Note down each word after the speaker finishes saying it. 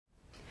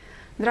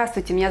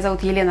Здравствуйте, меня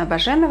зовут Елена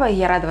Баженова, и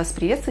я рада вас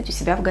приветствовать у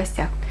себя в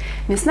гостях.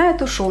 Мясная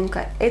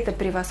тушёнка – это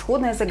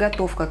превосходная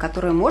заготовка,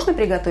 которую можно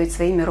приготовить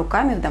своими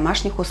руками в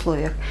домашних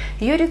условиях.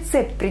 Ее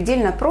рецепт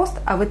предельно прост,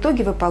 а в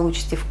итоге вы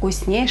получите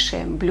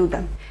вкуснейшее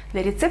блюдо.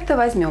 Для рецепта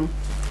возьмем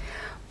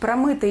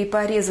промытые и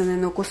порезанные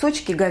на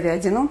кусочки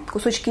говядину,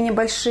 кусочки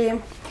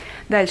небольшие.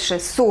 Дальше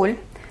соль,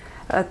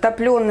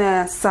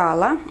 топлёное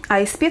сало,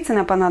 а из специй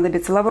нам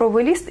понадобится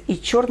лавровый лист и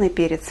черный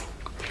перец.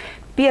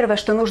 Первое,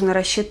 что нужно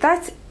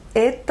рассчитать,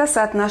 это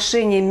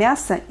соотношение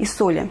мяса и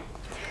соли.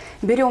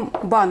 Берем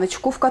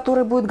баночку, в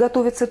которой будет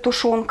готовиться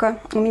тушёнка.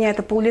 У меня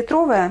это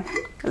пол-литровая,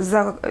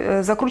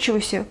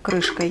 закручиваюсь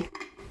крышкой.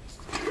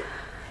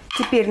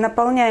 Теперь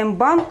наполняем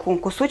банку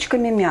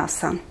кусочками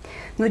мяса.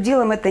 Но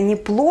делаем это не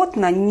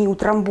плотно, не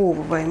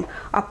утрамбовываем,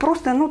 а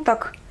просто,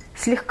 так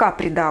слегка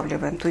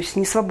придавливаем. То есть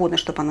не свободно,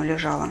 чтобы оно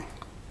лежало.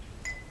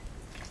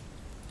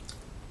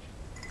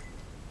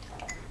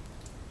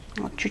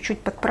 Вот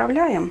чуть-чуть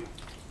подправляем,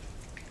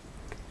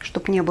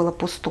 чтобы не было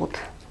пустот.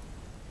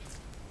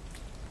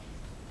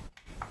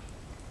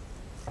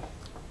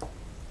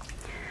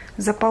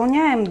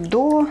 Заполняем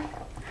до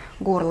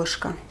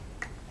горлышка.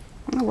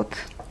 Вот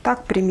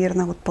так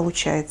примерно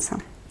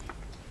получается.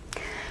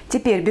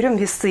 Теперь берем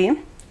весы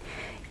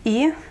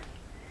и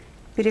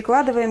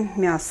перекладываем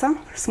мясо.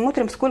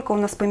 Смотрим, сколько у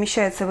нас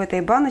помещается в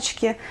этой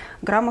баночке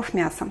граммов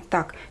мяса.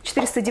 Так,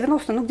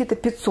 490, где-то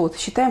 500.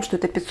 Считаем, что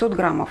это 500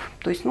 граммов.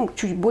 То есть,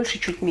 чуть больше,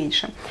 чуть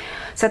меньше.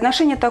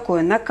 Соотношение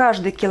такое. На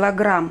каждый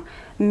килограмм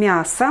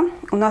мяса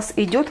у нас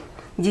идет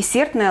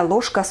десертная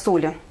ложка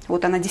соли.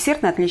 Вот она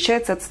десертная,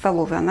 отличается от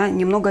столовой. Она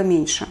немного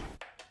меньше.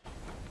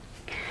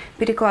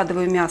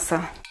 Перекладываю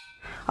мясо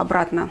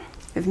обратно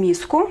в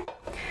миску.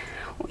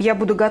 Я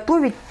буду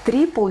готовить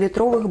 3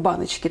 пол-литровых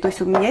баночки. То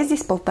есть у меня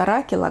здесь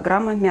 1,5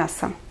 килограмма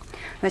мяса.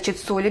 Значит,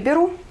 соли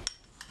беру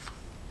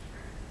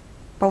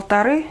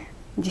 1,5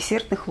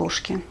 десертных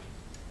ложки.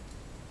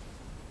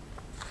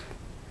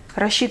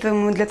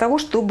 Рассчитываем мы для того,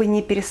 чтобы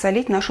не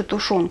пересолить нашу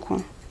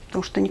тушёнку.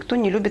 Потому что никто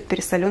не любит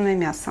пересоленное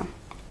мясо.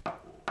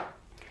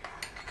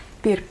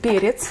 Теперь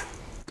перец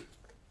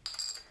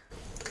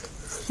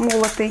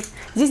молотый.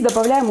 Здесь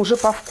добавляем уже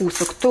по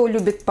вкусу. Кто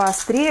любит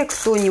поострее,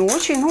 кто не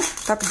очень,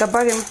 так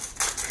добавим.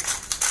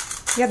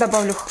 Я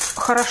добавлю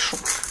хорошо.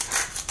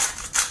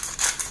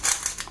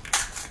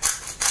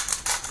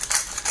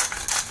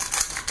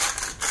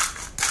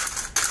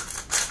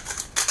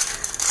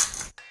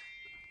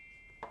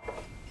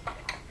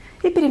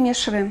 И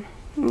перемешиваем.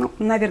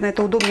 Наверное,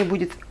 это удобнее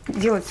будет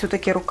делать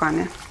все-таки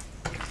руками.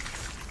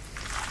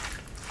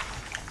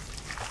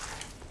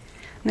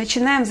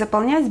 Начинаем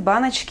заполнять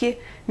баночки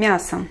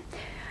мясом.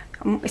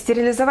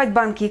 Стерилизовать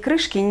банки и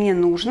крышки не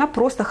нужно,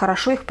 просто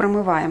хорошо их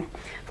промываем.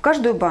 В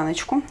каждую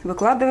баночку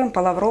выкладываем по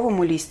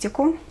лавровому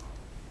листику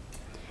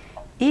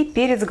и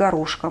перец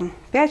горошком,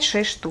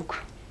 5-6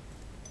 штук.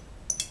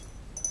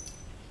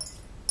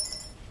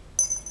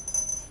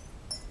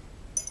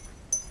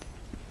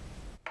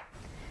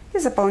 И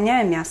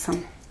заполняем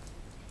мясом.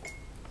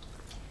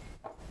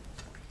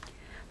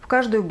 В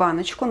каждую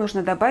баночку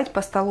нужно добавить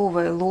по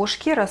столовой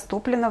ложке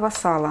растопленного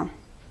сала.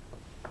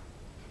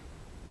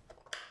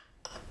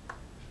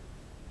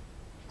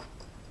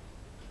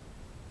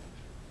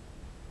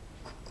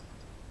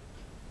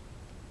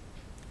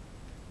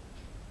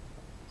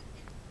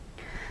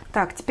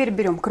 Так, теперь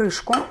берем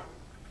крышку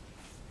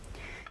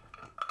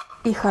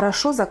и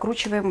хорошо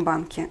закручиваем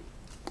банки,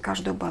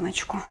 каждую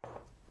баночку.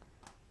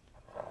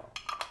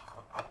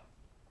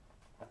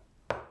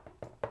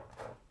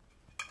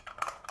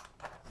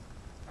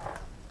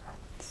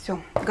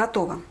 Все,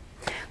 готово.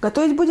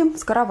 Готовить будем в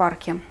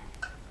скороварке.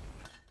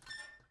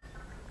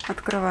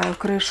 Открываю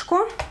крышку.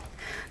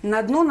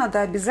 На дно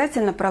надо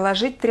обязательно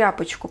проложить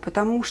тряпочку,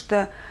 потому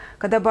что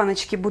когда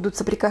баночки будут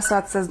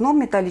соприкасаться с дном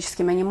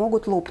металлическим, они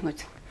могут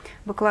лопнуть.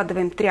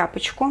 Выкладываем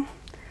тряпочку,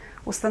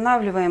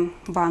 устанавливаем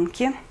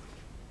банки.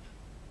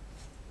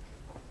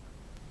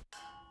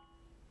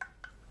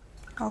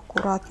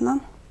 Аккуратно.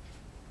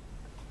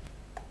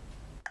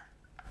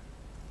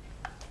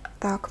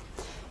 Так.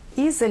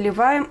 И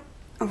заливаем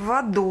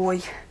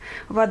водой.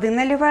 Воды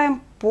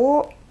наливаем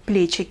по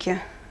плечике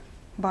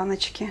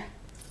баночки.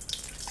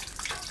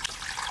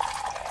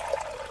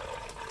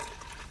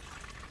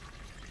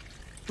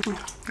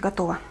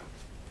 Готово.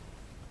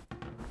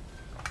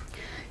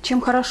 Чем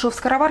хорошо в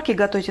скороварке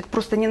готовить, это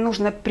просто не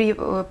нужно при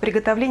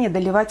приготовлении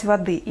доливать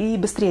воды, и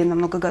быстрее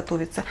намного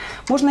готовится.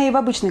 Можно и в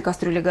обычной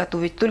кастрюле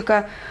готовить,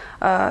 только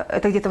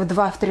это где-то в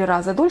 2-3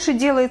 раза дольше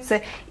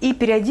делается, и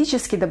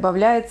периодически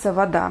добавляется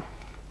вода.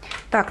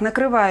 Так,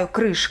 накрываю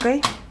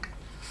крышкой,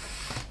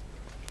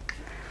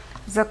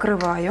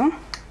 закрываю.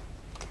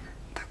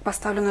 Так,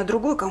 поставлю на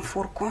другую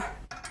конфорку.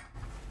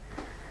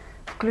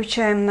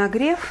 Включаем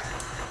нагрев.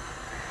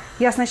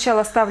 Я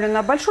сначала ставлю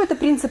на большой, это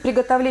принцип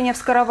приготовления в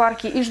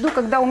скороварке, и жду,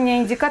 когда у меня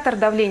индикатор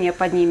давления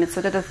поднимется,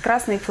 вот этот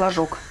красный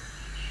флажок.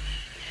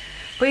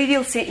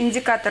 Появился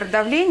индикатор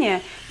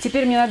давления,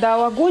 теперь мне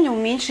надо огонь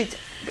уменьшить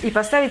и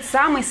поставить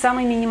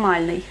самый-самый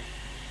минимальный.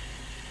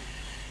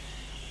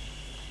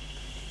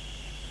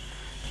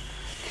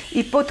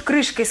 И под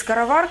крышкой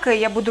скороваркой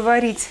я буду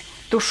варить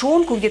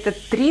тушёнку где-то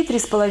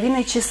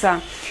 3-3,5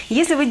 часа.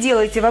 Если вы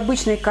делаете в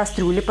обычной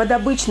кастрюле под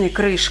обычной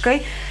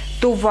крышкой,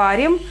 то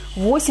варим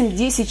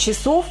 8-10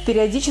 часов,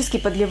 периодически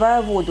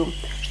подливая воду,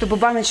 чтобы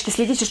баночки,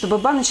 следите, чтобы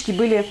баночки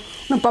были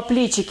по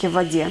плечике в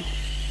воде.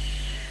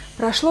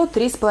 Прошло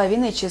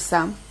 3,5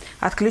 часа.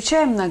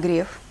 Отключаем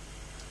нагрев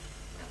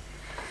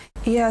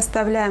и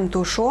оставляем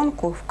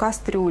тушёнку в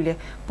кастрюле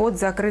под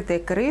закрытой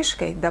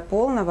крышкой до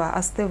полного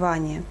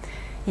остывания.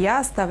 Я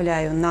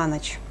оставляю на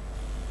ночь.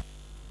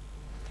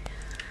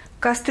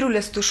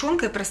 Кастрюля с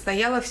тушёнкой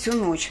простояла всю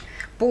ночь.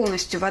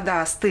 Полностью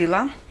вода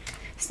остыла.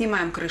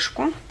 Снимаем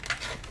крышку.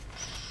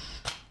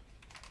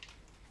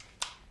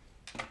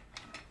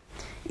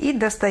 И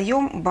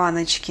достаем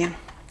баночки.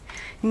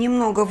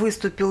 Немного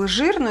выступил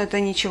жир, но это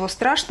ничего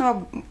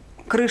страшного.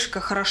 Крышка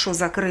хорошо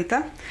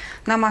закрыта.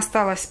 Нам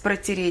осталось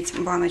протереть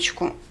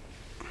баночку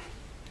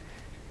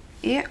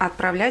и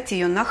отправлять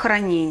ее на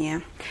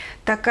хранение.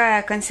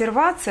 Такая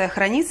консервация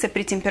хранится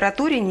при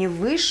температуре не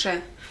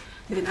выше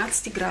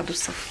 12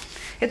 градусов.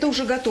 Это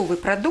уже готовые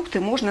продукты,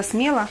 можно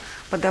смело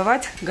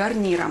подавать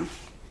гарниром.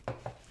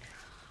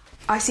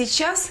 А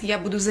сейчас я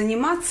буду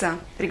заниматься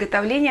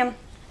приготовлением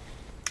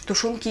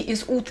тушёнки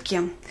из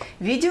утки.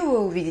 Видео вы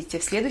увидите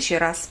в следующий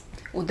раз.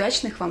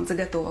 Удачных вам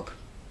заготовок!